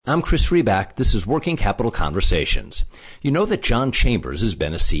I'm Chris Riback. This is Working Capital Conversations. You know that John Chambers has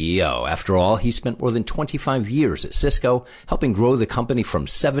been a CEO. After all, he spent more than 25 years at Cisco, helping grow the company from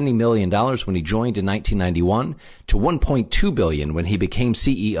 $70 million when he joined in 1991 to $1.2 billion when he became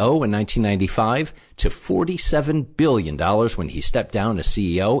CEO in 1995 to $47 billion when he stepped down as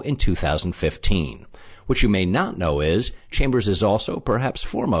CEO in 2015. What you may not know is Chambers is also, perhaps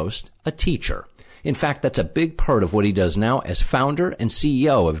foremost, a teacher. In fact, that's a big part of what he does now as founder and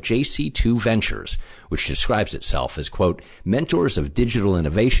CEO of JC2 Ventures, which describes itself as, quote, mentors of digital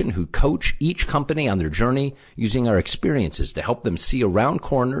innovation who coach each company on their journey using our experiences to help them see around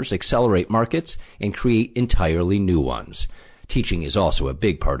corners, accelerate markets, and create entirely new ones. Teaching is also a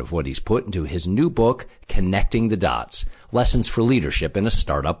big part of what he's put into his new book, Connecting the Dots, Lessons for Leadership in a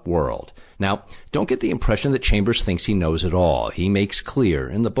Startup World. Now, don't get the impression that Chambers thinks he knows it all. He makes clear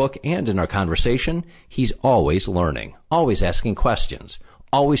in the book and in our conversation, he's always learning, always asking questions,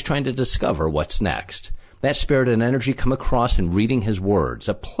 always trying to discover what's next. That spirit and energy come across in reading his words,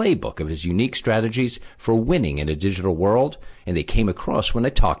 a playbook of his unique strategies for winning in a digital world, and they came across when I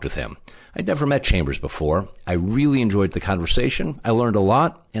talked with him. I'd never met Chambers before. I really enjoyed the conversation. I learned a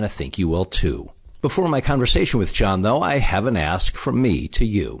lot, and I think you will too. Before my conversation with John, though, I have an ask from me to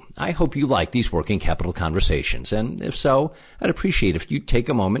you. I hope you like these Working Capital Conversations, and if so, I'd appreciate if you'd take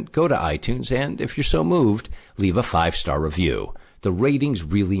a moment, go to iTunes, and if you're so moved, leave a 5-star review. The ratings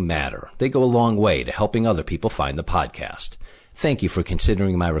really matter. They go a long way to helping other people find the podcast. Thank you for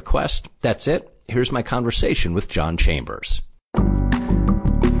considering my request. That's it. Here's my conversation with John Chambers.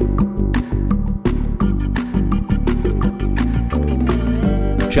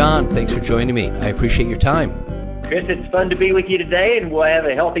 John, thanks for joining me. I appreciate your time. Chris, it's fun to be with you today, and we'll have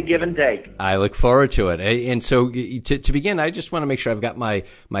a healthy give and take. I look forward to it. And so to begin, I just want to make sure I've got my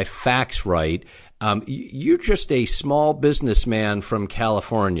facts right. You're just a small businessman from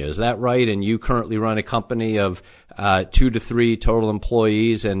California, is that right? And you currently run a company of 2 to 3 total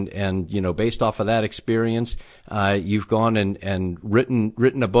employees, and you know, based off of that experience, you've gone and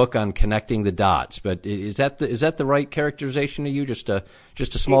written a book on connecting the dots. But is that the right characterization of you? Just a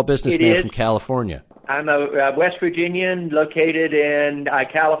small businessman from California. I'm a West Virginian located in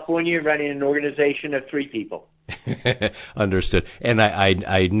California, running an organization of 3 people. Understood. And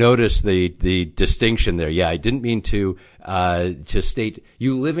I noticed the distinction there. Yeah, I didn't mean to state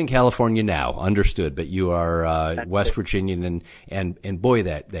you live in California now. Understood, but you are West Virginian, and boy,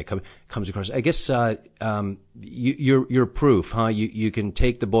 that comes across. I guess you're proof, huh? You can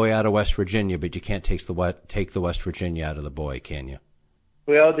take the boy out of West Virginia, but you can't take the West Virginia out of the boy, can you?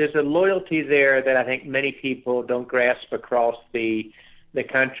 Well, there's a loyalty there that I think many people don't grasp across the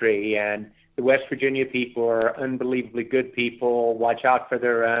country, and the West Virginia people are unbelievably good people, watch out for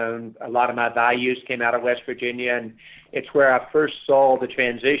their own. A lot of my values came out of West Virginia, and it's where I first saw the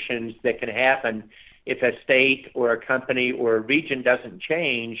transitions that can happen if a state or a company or a region doesn't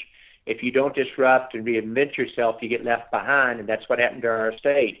change. If you don't disrupt and reinvent yourself, you get left behind, and that's what happened to our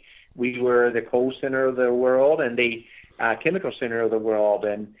state. We were the coal center of the world and the chemical center of the world,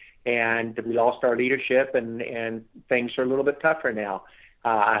 and we lost our leadership, and things are a little bit tougher now.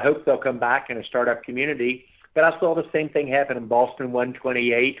 I hope they'll come back in a startup community. But I saw the same thing happen in Boston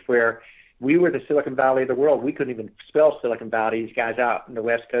 128, where we were the Silicon Valley of the world. We couldn't even spell Silicon Valley. These guys out in the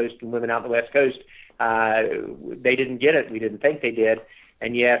West Coast and women out in the West Coast, they didn't get it. We didn't think they did.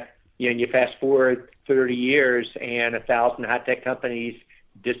 And yet, you fast forward 30 years, and 1,000 high-tech companies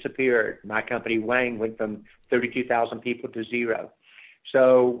disappeared. My company, Wang, went from 32,000 people to 0.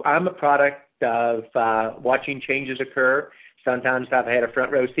 So I'm a product of watching changes occur. Sometimes I've had a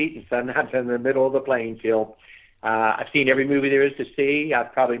front row seat, and sometimes I'm in the middle of the playing field. I've seen every movie there is to see.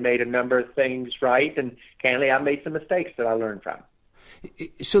 I've probably made a number of things right, and candidly, I've made some mistakes that I learned from.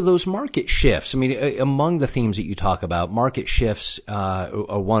 So those market shifts, I mean, among the themes that you talk about, market shifts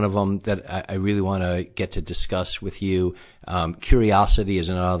are one of them that I really want to get to discuss with you. Curiosity is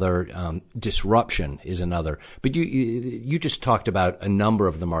another. Disruption is another. But you just talked about a number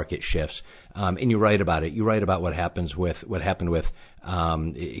of the market shifts, and you write about it. You write about what happened with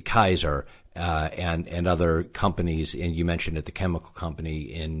Kaiser and other companies, and you mentioned at the chemical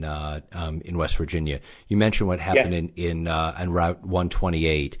company in West Virginia. You mentioned what happened on Route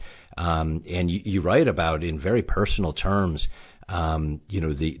 128, and you write about in very personal terms.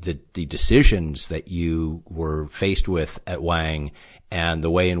 The decisions that you were faced with at Wang, and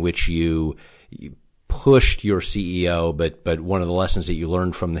the way in which you pushed your CEO, but one of the lessons that you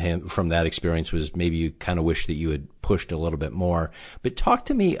learned from that experience was maybe you kind of wish that you had pushed a little bit more. But talk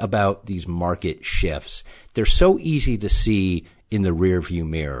to me about these market shifts. They're so easy to see in the rearview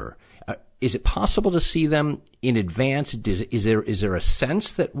mirror. Is it possible to see them in advance? Is there a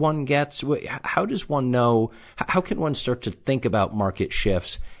sense that one gets? How does one know? How can one start to think about market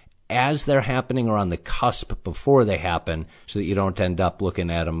shifts as they're happening or on the cusp before they happen, so that you don't end up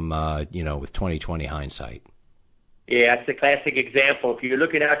looking at them, with 20/20 hindsight? Yeah, it's a classic example. If you're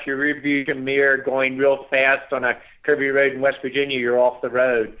looking out your rearview mirror going real fast on a curvy road in West Virginia, you're off the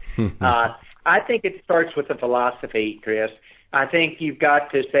road. I think it starts with a philosophy, Chris. I think you've got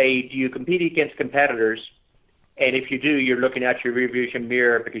to say, do you compete against competitors? And if you do, you're looking out your rearview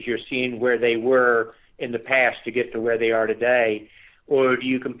mirror because you're seeing where they were in the past to get to where they are today. Or do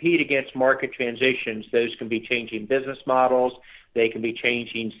you compete against market transitions? Those can be changing business models. They can be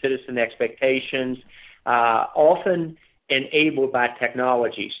changing citizen expectations, often enabled by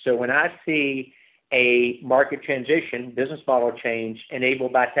technology. So when I see a market transition, business model change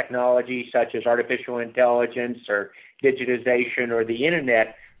enabled by technology such as artificial intelligence or digitization or the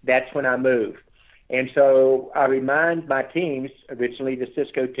internet, that's when I move. And so I remind my teams, originally the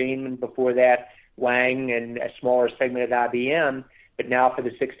Cisco team, and before that Wang and a smaller segment at IBM, but now for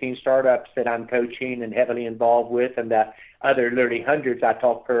the 16 startups that I'm coaching and heavily involved with, and the other literally hundreds I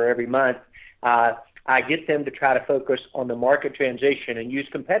talk per every month, I get them to try to focus on the market transition and use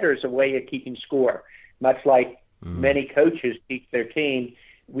competitors as a way of keeping score. Much like many coaches teach their team,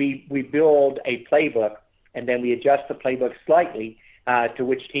 we build a playbook, and then we adjust the playbook slightly to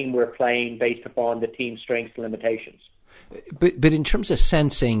which team we're playing based upon the team's strengths and limitations. But in terms of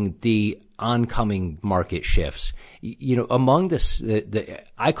sensing the oncoming market shifts, among this,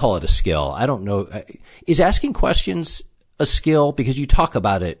 I call it a skill. I don't know. Is asking questions a skill? Because you talk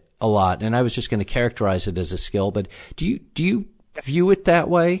about it a lot, and I was just going to characterize it as a skill. But do you view it that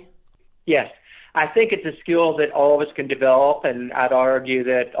way? Yes. I think it's a skill that all of us can develop, and I'd argue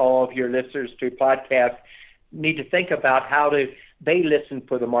that all of your listeners to podcasts need to think about how do they listen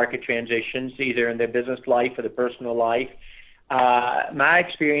for the market transitions, either in their business life or their personal life. My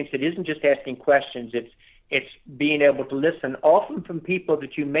experience, it isn't just asking questions, it's being able to listen, often from people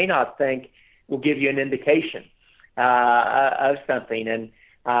that you may not think will give you an indication of something. And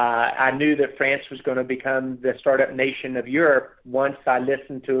I knew that France was going to become the startup nation of Europe once I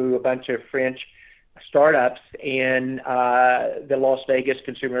listened to a bunch of French startups in the Las Vegas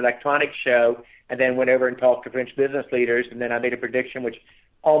Consumer Electronics Show, and then went over and talked to French business leaders, and then I made a prediction which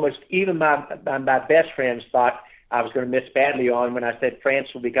almost even my best friends thought I was going to miss badly on when I said France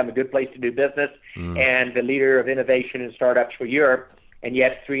will become a good place to do business and the leader of innovation and startups for Europe. And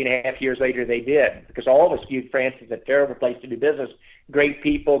yet 3.5 years later they did, because all of us viewed France as a terrible place to do business. Great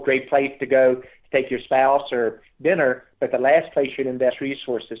people, great place to go to take your spouse or dinner, but the last place you'd invest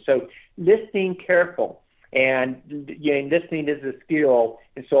resources. So listening careful, and listening is a skill,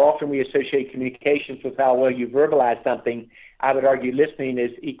 and so often we associate communications with how well you verbalize something. I would argue listening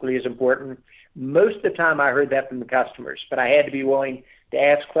is equally as important. Most of the time I heard that from the customers, but I had to be willing to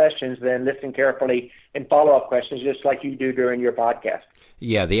ask questions, then listen carefully, and follow-up questions, just like you do during your podcast.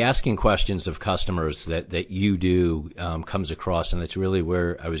 Yeah, the asking questions of customers that you do comes across, and that's really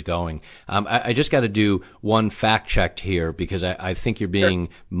where I was going. I just got to do one fact check here, because I think you're being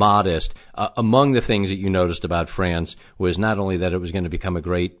modest. Among the things that you noticed about France was not only that it was going to become a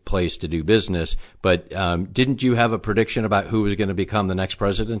great place to do business, but didn't you have a prediction about who was going to become the next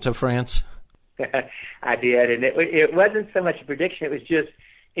president of France? I did, and it wasn't so much a prediction, it was just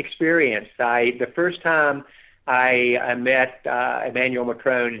experience. The first time I met Emmanuel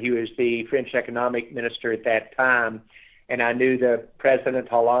Macron, he was the French economic minister at that time, and I knew the President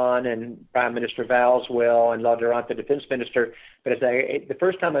Hollande and Prime Minister Valls well, and Laurent, the defense minister. But the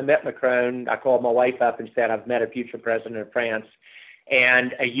first time I met Macron, I called my wife up and said, I've met a future president of France.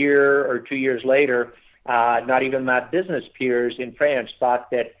 And a year or 2 years later, not even my business peers in France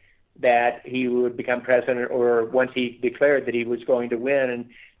thought that he would become president, or once he declared that he was going to win. And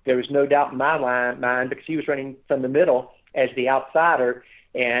there was no doubt in my mind, because he was running from the middle as the outsider,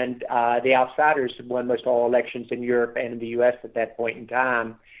 and the outsiders had won most all elections in Europe and in the U.S. at that point in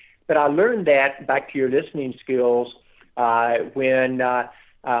time. But I learned that, back to your listening skills, when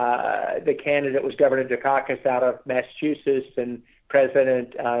the candidate was Governor Dukakis out of Massachusetts, and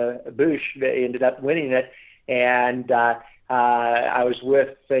President Bush ended up winning it. And I was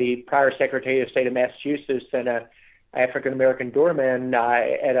with the prior Secretary of State of Massachusetts and an African-American doorman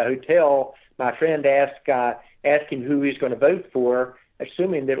at a hotel. My friend asked him who he was going to vote for,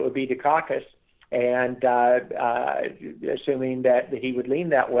 assuming that it would be Dukakis, and assuming that he would lean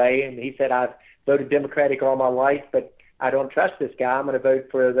that way. And he said, I've voted Democratic all my life, but I don't trust this guy. I'm going to vote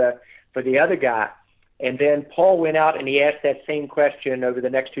for the other guy. And then Paul went out and he asked that same question over the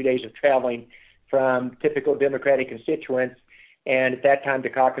next 2 days of traveling from typical Democratic constituents. And at that time,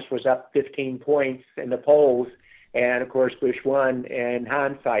 Dukakis was up 15 points in the polls. And, of course, Bush won in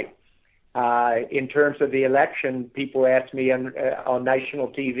hindsight. In terms of the election, people asked me on national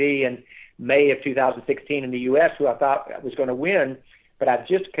TV in May of 2016 in the U.S. who I thought was going to win. But I've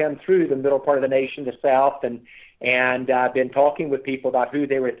just come through the middle part of the nation, the South, and I've been talking with people about who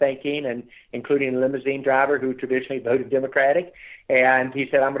they were thinking, and including a limousine driver who traditionally voted Democratic. And he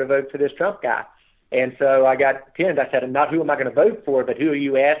said, I'm going to vote for this Trump guy. And so I got pinned. I said, not who am I going to vote for, but who are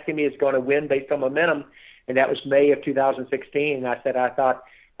you asking me is going to win based on momentum? And that was May of 2016. And I said I thought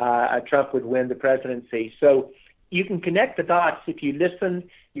Trump would win the presidency. So you can connect the dots if you listen,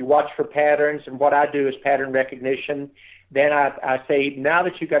 you watch for patterns, and what I do is pattern recognition. Then I say, now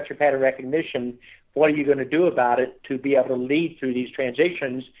that you've got your pattern recognition, what are you going to do about it to be able to lead through these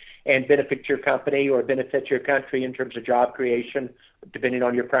transitions and benefit your company or benefit your country in terms of job creation, depending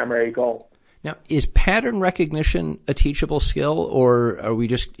on your primary goal? Now, is pattern recognition a teachable skill, or are we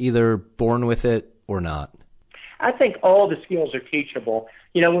just either born with it or not? I think all the skills are teachable.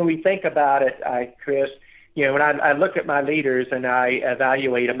 When we think about it, Chris, when I look at my leaders and I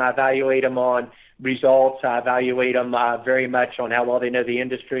evaluate them on results. I evaluate them very much on how well they know the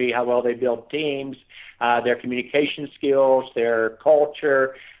industry, how well they build teams, their communication skills, their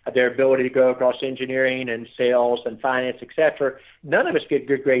culture, their ability to go across engineering and sales and finance, etc. None of us get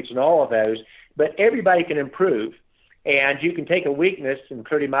good grades in all of those, but everybody can improve. And you can take a weakness,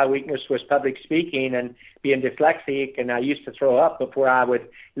 including my weakness was public speaking and being dyslexic, and I used to throw up before I would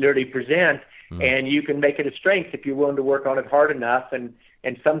literally present, and you can make it a strength if you're willing to work on it hard enough. And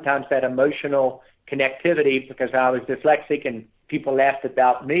sometimes that emotional connectivity, because I was dyslexic and people laughed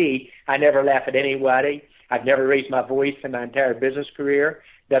about me. I never laugh at anybody. I've never raised my voice in my entire business career.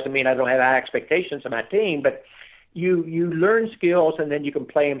 Doesn't mean I don't have high expectations of my team, but you learn skills and then you can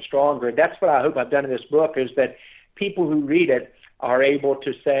play them stronger. That's what I hope I've done in this book, is that people who read it are able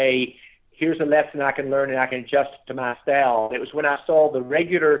to say, here's a lesson I can learn and I can adjust it to my style. It was when I saw the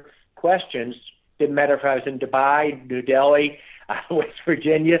regular questions, didn't matter if I was in Dubai, New Delhi, West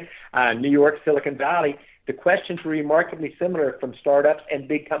Virginia, New York, Silicon Valley, the questions were remarkably similar from startups and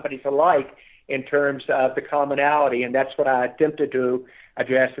big companies alike in terms of the commonality, and that's what I attempted to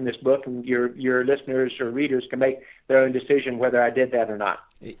address in this book, and your listeners or readers can make their own decision whether I did that or not.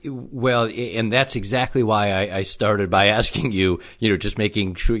 Well, and that's exactly why I started by asking you, just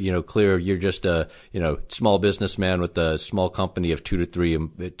making sure, clear you're just a, small businessman with a small company of 2 to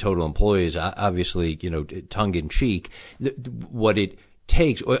 3 total employees, obviously, tongue in cheek. What it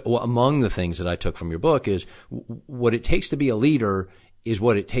takes, among the things that I took from your book, is what it takes to be a leader is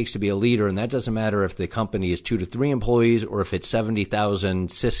what it takes to be a leader. And that doesn't matter if the company is 2 to 3 employees or if it's 70,000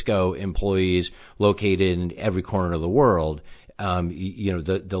 Cisco employees located in every corner of the world.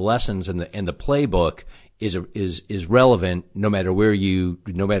 The lessons and the playbook is relevant no matter where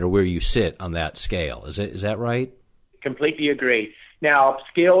you sit on that scale. Is that right? Completely agree. Now,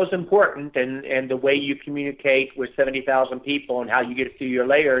 skill is important, and the way you communicate with 70,000 people and how you get through your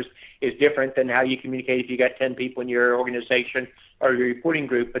layers is different than how you communicate if you got 10 people in your organization or your reporting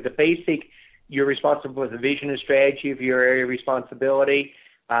group. But the basic, you're responsible for the vision and strategy of your area of responsibility,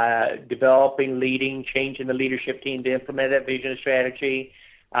 developing, leading, changing the leadership team to implement that vision and strategy,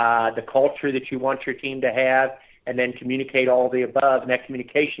 the culture that you want your team to have, and then communicate all the above. And that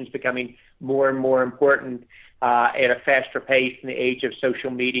communication is becoming more and more important at a faster pace in the age of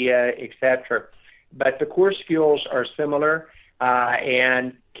social media, etc. But the core skills are similar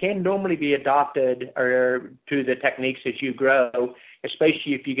and can normally be adopted or to the techniques as you grow,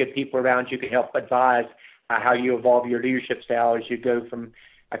 especially if you get people around you can help advise how you evolve your leadership style as you go from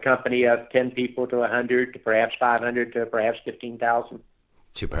a company of 10 people to 100 to perhaps 500 to perhaps 15,000.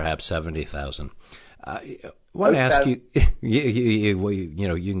 To perhaps 70,000. I want to ask you,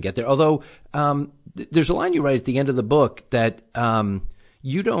 you can get there. Although there's a line you write at the end of the book that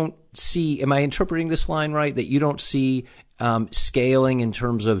you don't see, am I interpreting this line right, that you don't see scaling in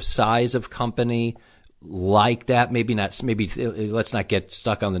terms of size of company like that? Maybe let's not get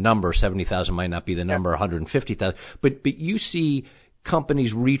stuck on the number. 70,000 might not be the number, 150,000. But you see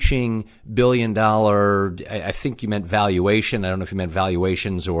companies reaching $1 billion, I think you meant valuation. I don't know if you meant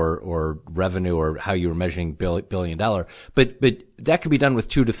valuations or revenue or how you were measuring $1 billion. But that could be done with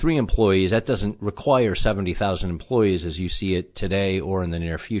 2 to 3 employees. That doesn't require 70,000 employees as you see it today or in the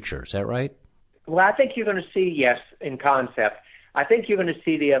near future. Is that right? Well, I think you're going to see, yes, in concept. I think you're going to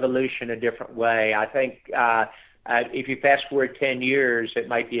see the evolution a different way. I think if you fast forward 10 years, it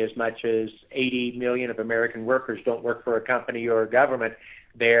might be as much as 80 million of American workers don't work for a company or a government.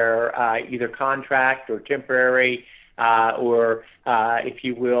 They're either contract or temporary or, if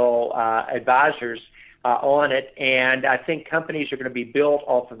you will, advisors. on it. And I think companies are going to be built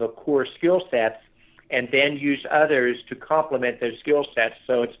off of the core skill sets and then use others to complement those skill sets.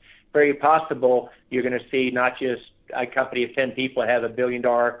 So it's very possible you're going to see not just a company of 10 people have $1 billion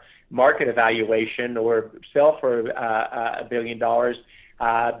market evaluation or sell for $1 billion,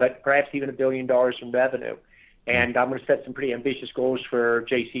 but perhaps even $1 billion in revenue. And I'm going to set some pretty ambitious goals for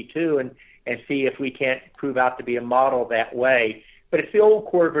JC2 and see if we can't prove out to be a model that way. But it's the old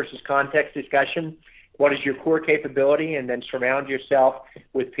core versus context discussion. What is your core capability? And then surround yourself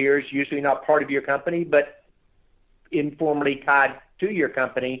with peers, usually not part of your company, but informally tied to your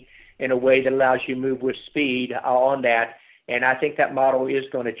company in a way that allows you to move with speed on that. And I think that model is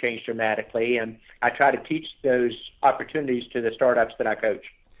going to change dramatically. And I try to teach those opportunities to the startups that I coach.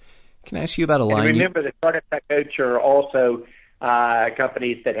 Can I ask you about a line? And remember, the startups I coach are also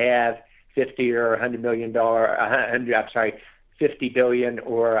companies that have $50 or $100 million, 50 billion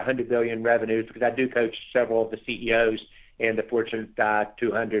or 100 billion revenues, because I do coach several of the CEOs in the Fortune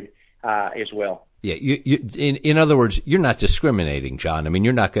 200 as well. Yeah, in other words, you're not discriminating, John. I mean,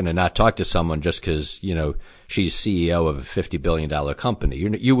 you're not going to not talk to someone just because, she's CEO of a $50 billion company.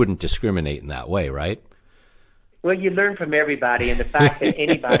 You wouldn't discriminate in that way, right? Well, you learn from everybody, and the fact that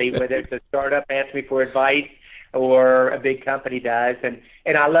anybody, whether it's a startup, asks me for advice or a big company does, and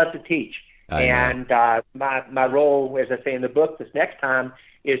I love to teach. And my role, as I say in the book, this next time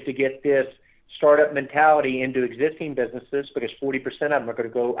is to get this startup mentality into existing businesses, because 40% of them are going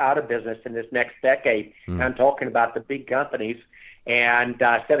to go out of business in this next decade. I'm talking about the big companies, and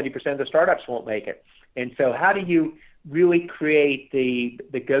 70% of the startups won't make it. And so how do you really create the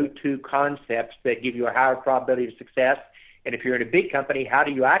go-to concepts that give you a higher probability of success? And if you're in a big company, how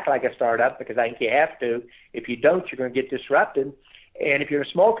do you act like a startup? Because I think you have to. If you don't, you're going to get disrupted. And if you're a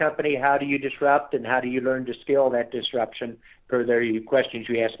small company, how do you disrupt, and how do you learn to scale that disruption per the questions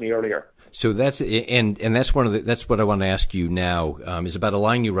you asked me earlier? So that's that's what I want to ask you now, is about a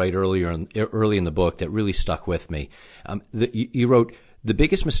line you write early in the book that really stuck with me. You wrote, "The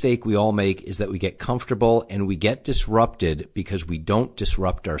biggest mistake we all make is that we get comfortable and we get disrupted because we don't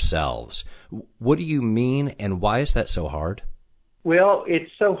disrupt ourselves." What do you mean, and why is that so hard? Well,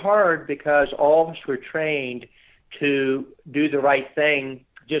 it's so hard because all of us were trained to do the right thing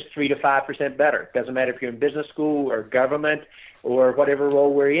just 3 to 5% better. Doesn't matter if you're in business school or government or whatever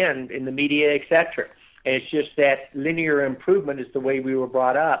role we're in the media, etc. And it's just that linear improvement is the way we were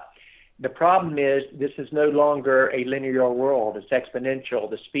brought up. The problem is this is no longer a linear world. It's exponential.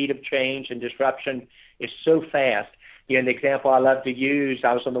 The speed of change and disruption is so fast. The example I love to use,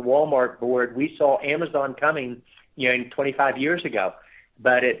 I was on the Walmart board. We saw Amazon coming 25 years ago.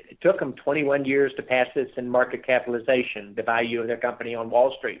 But it took them 21 years to pass this in market capitalization, the value of their company on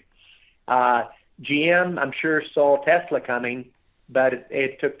Wall Street. GM, I'm sure, saw Tesla coming, but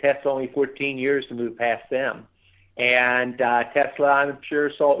it took Tesla only 14 years to move past them. And Tesla, I'm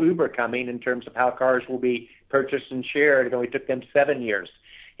sure, saw Uber coming in terms of how cars will be purchased and shared. It only took them 7 years.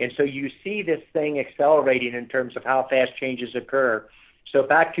 And so you see this thing accelerating in terms of how fast changes occur. So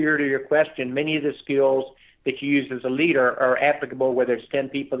back to your question, many of the skills that you use as a leader are applicable, whether it's 10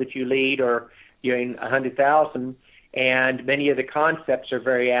 people that you lead or you're in 100,000, and many of the concepts are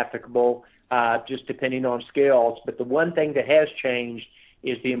very applicable, just depending on skills. But the one thing that has changed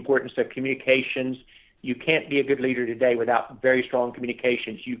is the importance of communications. You can't be a good leader today without very strong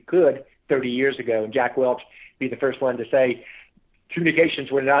communications. You could 30 years ago, and Jack Welch be the first one to say communications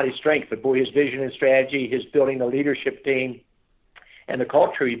were not his strength, but boy, his vision and strategy, his building a leadership team, and the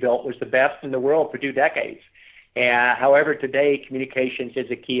culture he built was the best in the world for 2 decades. However, today, communications is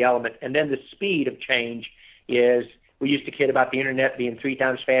a key element. And then the speed of change is, we used to kid about the internet being 3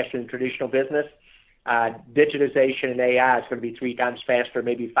 times faster than traditional business. Digitization and AI is going to be 3 times faster,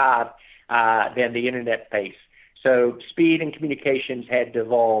 maybe 5, than the internet pace. So speed and communications had to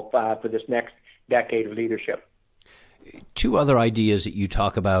evolve for this next decade of leadership. 2 other ideas that you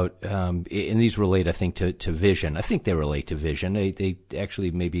talk about, and these relate, I think, to vision. I think they relate to vision. They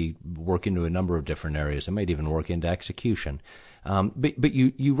actually maybe work into a number of different areas. They might even work into execution. But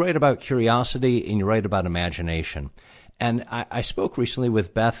you write about curiosity and you write about imagination. And I spoke recently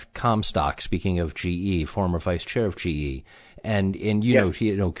with Beth Comstock, speaking of GE, former vice chair of GE, and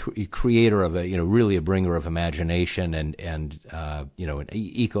creator of really a bringer of imagination, and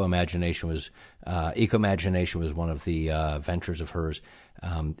Eco-Imagination was one of the ventures of hers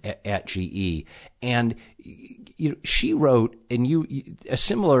at GE, and she wrote a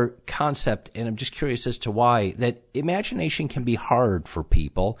similar concept, and I'm just curious as to why that imagination can be hard for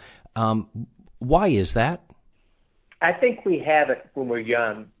people. Why is that? I think we have it when we're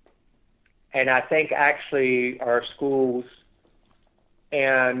young, and I think actually our schools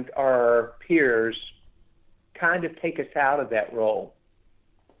and our peers kind of take us out of that role.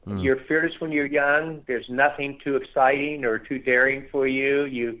 You're fearless when you're young. There's nothing too exciting or too daring for you.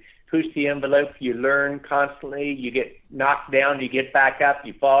 You push the envelope. You learn constantly. You get knocked down. You get back up.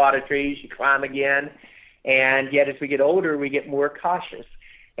 You fall out of trees. You climb again. And yet as we get older, we get more cautious.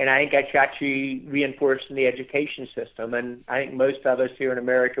 And I think that's actually reinforced in the education system. And I think most of us here in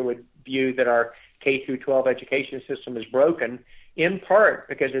America would view that our K through 12 education system is broken, in part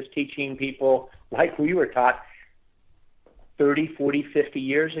because it's teaching people like we were taught 30, 40, 50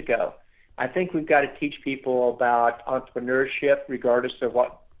 years ago. I think we've got to teach people about entrepreneurship, regardless of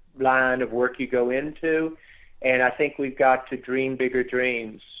what line of work you go into. And I think we've got to dream bigger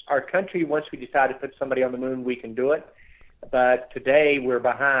dreams. Our country, once we decide to put somebody on the moon, we can do it. But today we're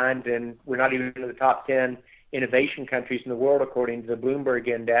behind, and we're not even in the top 10 innovation countries in the world, according to the Bloomberg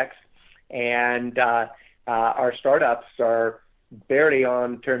Index. And our startups are barely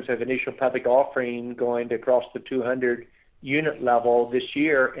on terms of initial public offering going to cross the 200 unit level this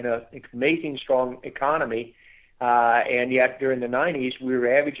year in an amazing strong economy. And yet during the 90s, we were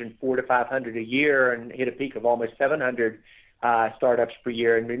averaging 400 to 500 a year and hit a peak of almost 700 startups per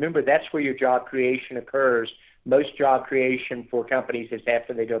year. And remember, that's where your job creation occurs. Most job creation for companies is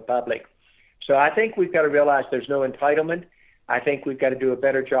after they go public. So I think we've got to realize there's no entitlement. I think we've got to do a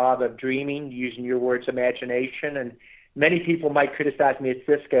better job of dreaming, using your words, imagination. And many people might criticize me at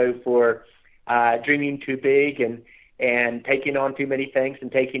Cisco for dreaming too big and taking on too many things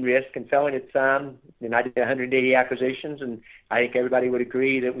and taking risks and failing at some. And I did 180 acquisitions, and I think everybody would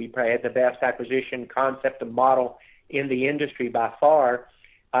agree that we probably had the best acquisition concept and model in the industry by far.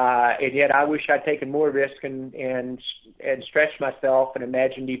 And yet I wish I'd taken more risk and stretched myself and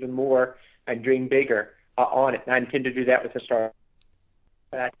imagined even more and dreamed bigger on it. And I intend to do that with the startup.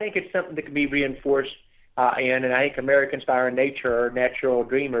 But I think it's something that can be reinforced and I think Americans by our nature are natural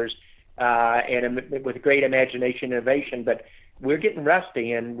dreamers and with great imagination and innovation. But we're getting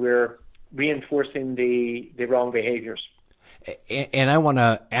rusty, and we're reinforcing the wrong behaviors. And I want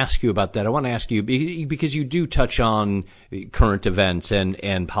to ask you about that. I want to ask you, because you do touch on current events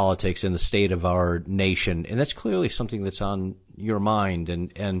and politics and the state of our nation, and that's clearly something that's on your mind.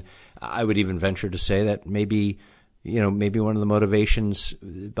 And I would even venture to say that maybe one of the motivations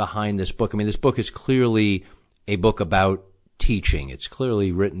behind this book. I mean, this book is clearly a book about teaching. It's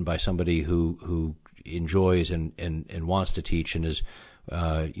clearly written by somebody who enjoys and wants to teach and is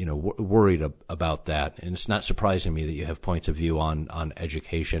worried about that. And it's not surprising me that you have points of view on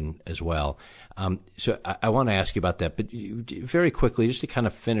education as well. So I want to ask you about that, but very quickly, just to kind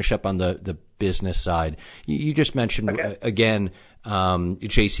of finish up on the business side, you just mentioned, again,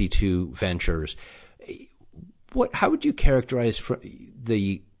 JC2 Ventures. How would you characterize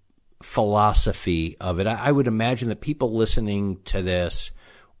the philosophy of it? I would imagine that people listening to this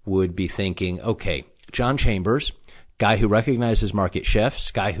would be thinking, okay, John Chambers, guy who recognizes market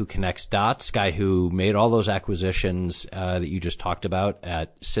shifts, guy who connects dots, guy who made all those acquisitions that you just talked about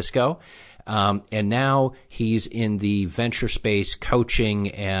at Cisco. And now he's in the venture space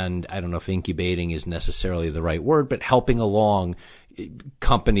coaching, and I don't know if incubating is necessarily the right word, but helping along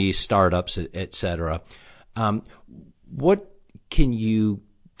companies, startups, et cetera. What can you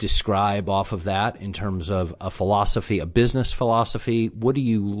describe off of that in terms of a philosophy, a business philosophy? What do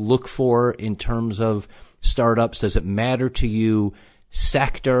you look for in terms of startups? Does it matter to you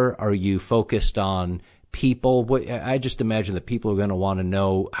sector? Are you focused on people? I just imagine that people are going to want to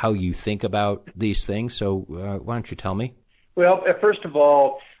know how you think about these things. So why don't you tell me? Well, first of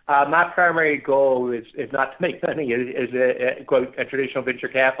all, my primary goal is not to make money as a quote, a traditional venture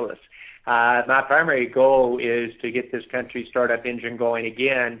capitalist. My primary goal is to get this country's startup engine going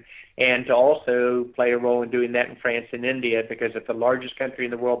again, and to also play a role in doing that in France and India, because it's the largest country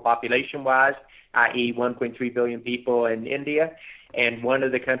in the world population-wise, i.e. 1.3 billion people in India, and one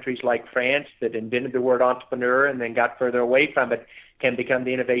of the countries like France that invented the word entrepreneur and then got further away from it can become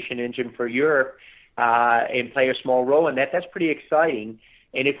the innovation engine for Europe and play a small role in that. That's pretty exciting.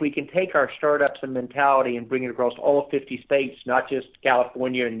 And if we can take our startups and mentality and bring it across all 50 states, not just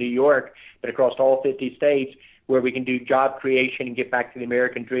California and New York, but across all 50 states, where we can do job creation and get back to the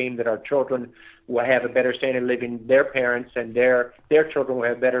American dream, that our children will have a better standard of living than their parents, and their children will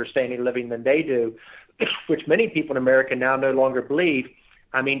have a better standard of living than they do, which many people in America now no longer believe.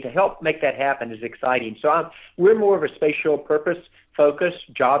 I mean, to help make that happen is exciting. So we're more of a spatial purpose focus,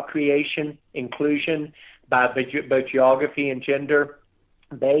 job creation, inclusion, by both geography and gender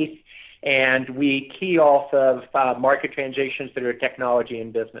base, and we key off of market transitions that are technology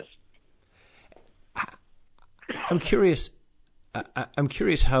and business. I'm curious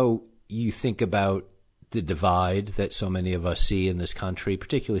how you think about the divide that so many of us see in this country,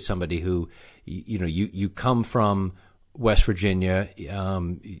 particularly somebody who, you come from West Virginia,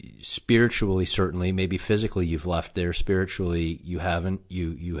 spiritually, certainly, maybe physically you've left there. Spiritually, you haven't.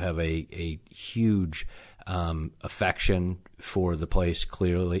 You have a huge affection for the place.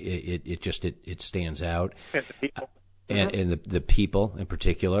 Clearly, it stands out. And the people. And the people in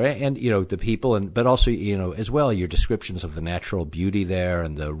particular, and the people, but also as well your descriptions of the natural beauty there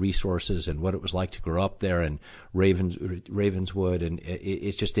and the resources and what it was like to grow up there and Ravenswood, and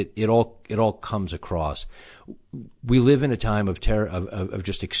it's just it all comes across. We live in a time of of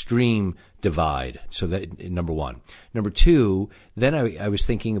just extreme divide. So that number one. Number two, then I was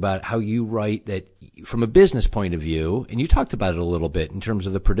thinking about how you write that from a business point of view, and you talked about it a little bit in terms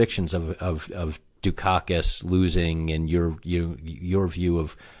of the predictions of Dukakis losing and your view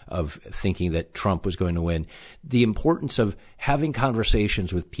of thinking that Trump was going to win, the importance of having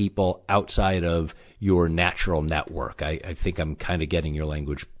conversations with people outside of your natural network. I think I'm kind of getting your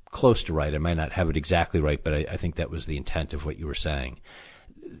language close to right. I might not have it exactly right, but I think that was the intent of what you were saying.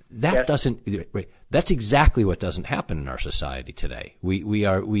 That doesn't. That's exactly what doesn't happen in our society today.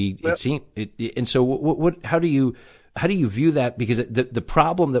 It seems. And so, what? How do you view that? Because the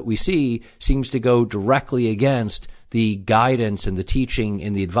problem that we see seems to go directly against the guidance and the teaching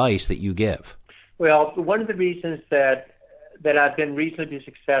and the advice that you give. Well, one of the reasons that I've been reasonably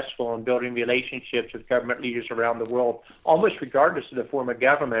successful in building relationships with government leaders around the world, almost regardless of the form of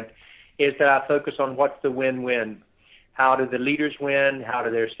government, is that I focus on what's the win-win. How do the leaders win? How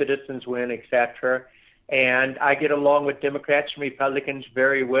do their citizens win, et cetera? And I get along with Democrats and Republicans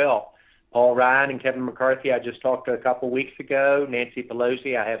very well. Paul Ryan and Kevin McCarthy, I just talked to a couple of weeks ago. Nancy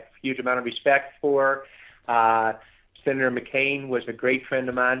Pelosi, I have a huge amount of respect for. Senator McCain was a great friend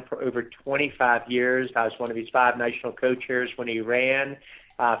of mine for over 25 years. I was one of his 5 national co-chairs when he ran.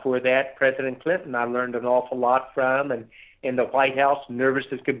 For that, President Clinton, I learned an awful lot from. And in the White House, nervous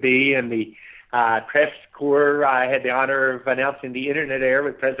as could be, and the press corps, I had the honor of announcing the Internet era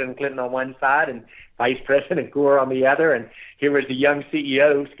with President Clinton on one side and Vice President Gore on the other. And here was the young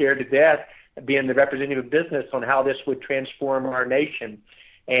CEO scared to death being the representative of business on how this would transform our nation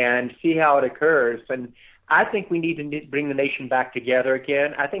and see how it occurs. And I think we need to bring the nation back together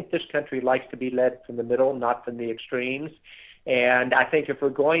again. I think this country likes to be led from the middle, not from the extremes. And I think if we're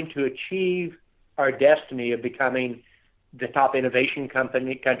going to achieve our destiny of becoming the top innovation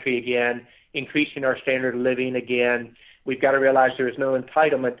country again, increasing our standard of living again, we've got to realize there is no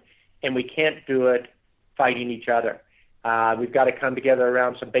entitlement, and we can't do it fighting each other. We've got to come together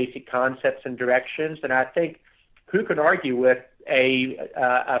around some basic concepts and directions. And I think who can argue with a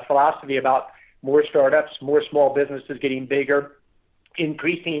philosophy about more startups, more small businesses getting bigger,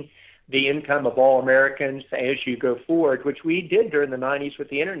 increasing the income of all Americans as you go forward, which we did during the 90s with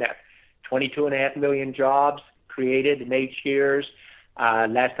the Internet. 22.5 million jobs created in 8 years.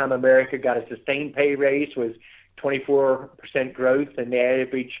 Last time America got a sustained pay raise was 24% growth in the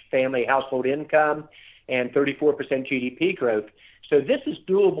average family household income and 34% GDP growth. So this is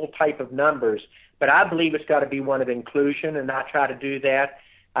doable type of numbers, but I believe it's got to be one of inclusion, and I try to do that.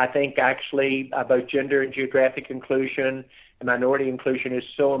 I think actually both gender and geographic inclusion and minority inclusion is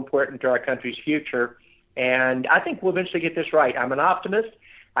so important to our country's future, and I think we'll eventually get this right. I'm an optimist.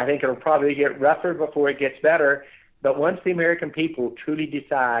 I think it'll probably get rougher before it gets better, but once the American people truly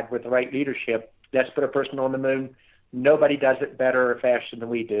decide with the right leadership, let's put a person on the moon, nobody does it better or faster than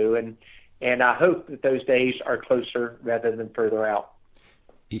we do, and I hope that those days are closer rather than further out.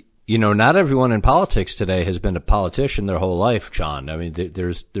 Not everyone in politics today has been a politician their whole life, John. I mean,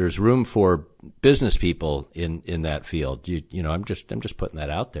 there's room for business people in that field. I'm just putting that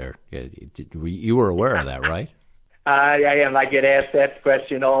out there. You were aware of that, right? I am. I get asked that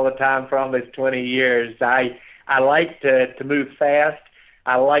question all the time for almost 20 years. I like to move fast.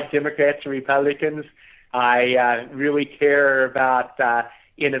 I like Democrats and Republicans. I really care about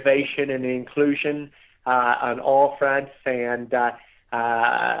innovation and inclusion on all fronts, and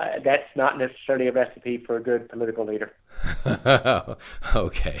that's not necessarily a recipe for a good political leader.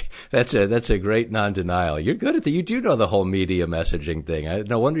 Okay, that's a great non-denial. You're good at you do know the whole media messaging thing.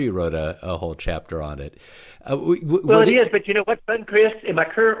 No wonder you wrote a whole chapter on it. Well, it is, but you know what's fun, Chris? In my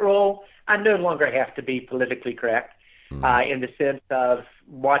current role, I no longer have to be politically correct in the sense of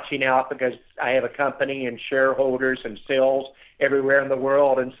watching out because I have a company and shareholders and sales everywhere in the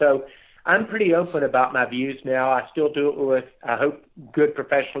world, and so I'm pretty open about my views now. I still do it with, I hope, good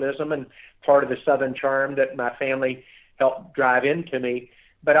professionalism and part of the Southern charm that my family helped drive into me.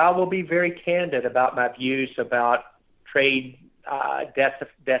 But I will be very candid about my views about trade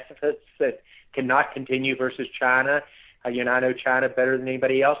deficits that cannot continue versus China. I know China better than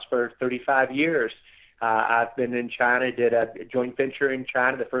anybody else for 35 years. I've been in China, did a joint venture in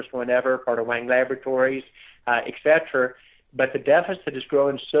China, the first one ever, part of Wang Laboratories, et cetera. But the deficit is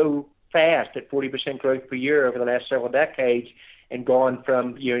growing so fast at 40% growth per year over the last several decades, and gone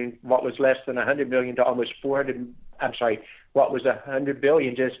from what was less than 100 million to almost 400. I'm sorry, what was 100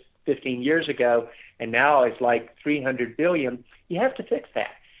 billion just 15 years ago, and now it's like 300 billion. You have to fix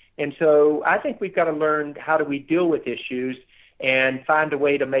that. And so I think we've got to learn how do we deal with issues and find a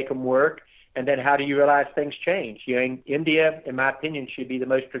way to make them work. And then how do you realize things change? India, in my opinion, should be the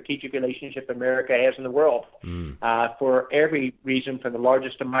most strategic relationship America has in the world for every reason, from the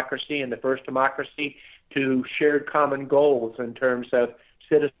largest democracy and the first democracy to shared common goals in terms of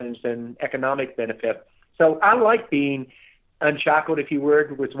citizens and economic benefit. So I like being unshackled, if you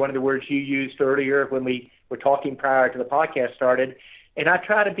would, was one of the words you used earlier when we were talking prior to the podcast started. And I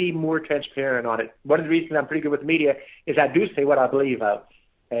try to be more transparent on it. One of the reasons I'm pretty good with the media is I do say what I believe of.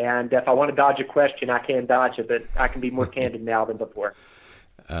 And if I want to dodge a question, I can dodge it, but I can be more candid now than before.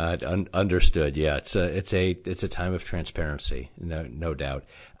 Understood. Yeah, it's a time of transparency, no doubt.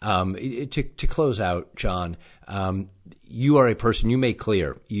 To close out, John, you are a person. You make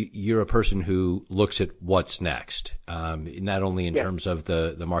clear you're a person who looks at what's next, not only in terms of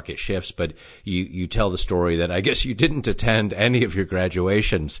the market shifts, but you tell the story that I guess you didn't attend any of your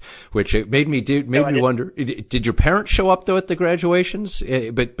graduations, which it made me wonder. Did your parents show up though at the graduations,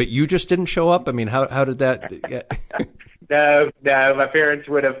 but you just didn't show up? I mean, how did that? No, my parents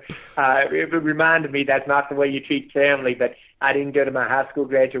would have. It reminded me that's not the way you treat family. But I didn't go to my high school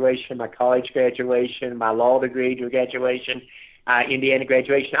graduation, my college graduation, my law degree graduation, Indiana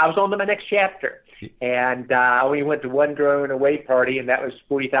graduation. I was on to my next chapter. And I only went to one going away party, and that was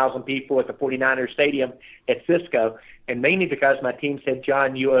 40,000 people at the 49ers Stadium at Cisco. And mainly because my team said,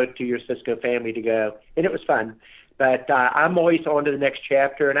 John, you owe it to your Cisco family to go. And it was fun. But I'm always on to the next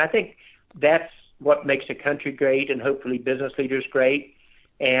chapter. And I think that's what makes a country great, and hopefully business leaders great.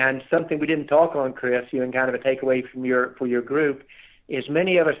 And something we didn't talk on, Chris, and kind of a takeaway from for your group, is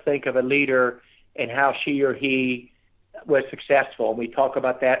many of us think of a leader and how she or he was successful. And we talk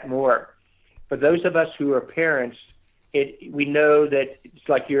about that more. For those of us who are parents, we know that it's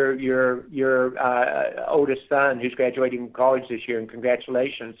like your oldest son who's graduating from college this year, and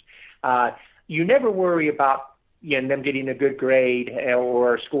congratulations. You never worry about them getting a good grade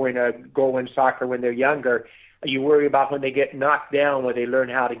or scoring a goal in soccer when they're younger. You worry about when they get knocked down, where they learn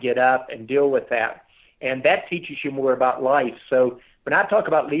how to get up and deal with that. And that teaches you more about life. So when I talk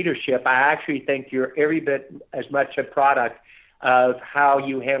about leadership, I actually think you're every bit as much a product of how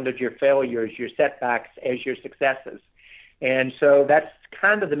you handled your failures, your setbacks, as your successes. And so that's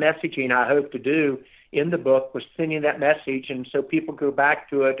kind of the messaging I hope to do in the book, was sending that message. And so people go back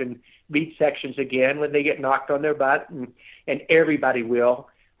to it and read sections again when they get knocked on their butt, and everybody will.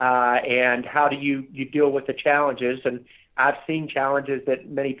 And how do you deal with the challenges? And I've seen challenges that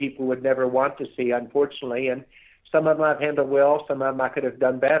many people would never want to see, unfortunately. And some of them I've handled well, some of them I could have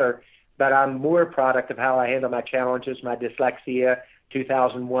done better. But I'm more a product of how I handle my challenges, my dyslexia,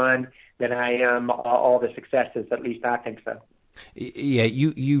 2001, than I am all the successes. At least I think so. Yeah,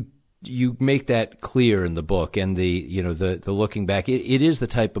 you make that clear in the book, and the looking back. It is the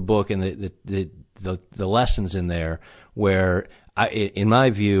type of book, and the lessons in there where, in my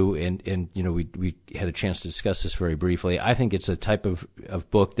view, and we had a chance to discuss this very briefly. I think it's a type of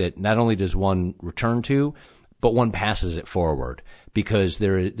book that not only does one return to, but one passes it forward, because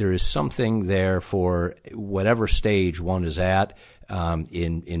there is something there for whatever stage one is at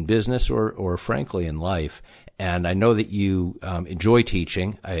in business or frankly in life. And I know that you enjoy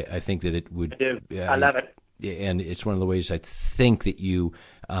teaching. I think that it would. I do. I love it. And it's one of the ways I think that you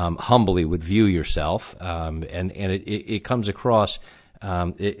humbly would view yourself, and it comes across.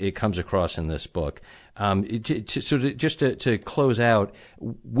 It comes across in this book. Just to close out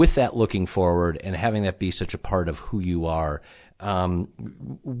with that, looking forward and having that be such a part of who you are,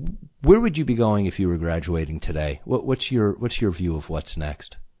 where would you be going if you were graduating today? What's your view of what's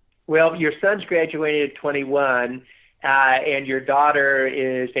next? Well, your son's graduating at 21, and your daughter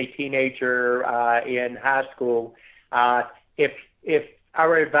is a teenager in high school. If I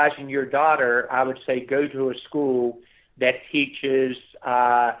were advising your daughter, I would say go to a school that teaches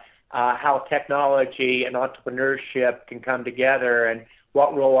how technology and entrepreneurship can come together, and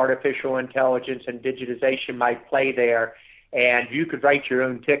what role artificial intelligence and digitization might play there. And you could write your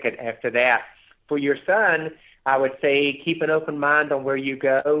own ticket after that. For your son, I would say keep an open mind on where you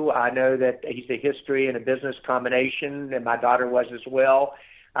go. I know that he's a history and a business combination, and my daughter was as well.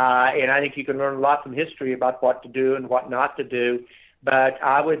 And I think you can learn a lot from history about what to do and what not to do. But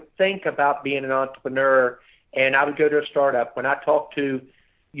I would think about being an entrepreneur, and I would go to a startup. When I talk to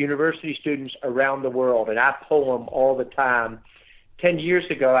university students around the world, and I poll them all the time. 10 years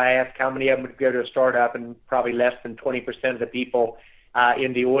ago, I asked how many of them would go to a startup, and probably less than 20% of the people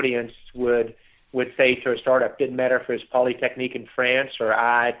in the audience would say to a startup. Didn't matter if it was Polytechnique in France or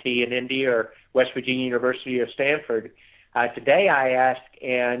IIT in India or West Virginia University or Stanford. Today I ask,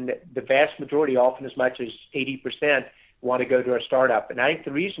 and the vast majority, often as much as 80%, want to go to a startup. And I think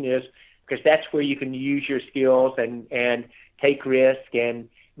the reason is because that's where you can use your skills and take risk and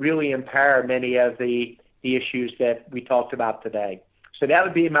really empower many of the issues that we talked about today. So that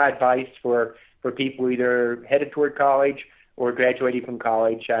would be my advice for people either headed toward college or graduating from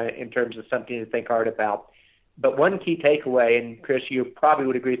college in terms of something to think hard about. But one key takeaway, and Chris, you probably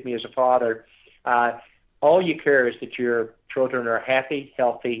would agree with me as a father, all you care is that your children are happy,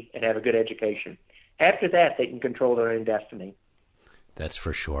 healthy, and have a good education. After that, they can control their own destiny. That's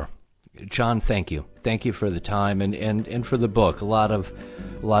for sure. John, thank you. Thank you for the time and for the book. A lot of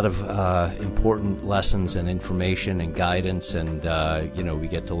important lessons and information and guidance, and we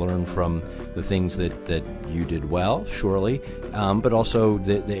get to learn from the things that you did well, surely, but also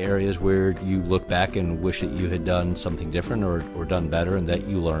the areas where you look back and wish that you had done something different or done better, and that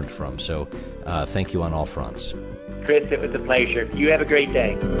you learned from. So, thank you on all fronts. Chris, it was a pleasure. You have a great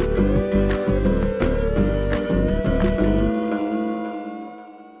day.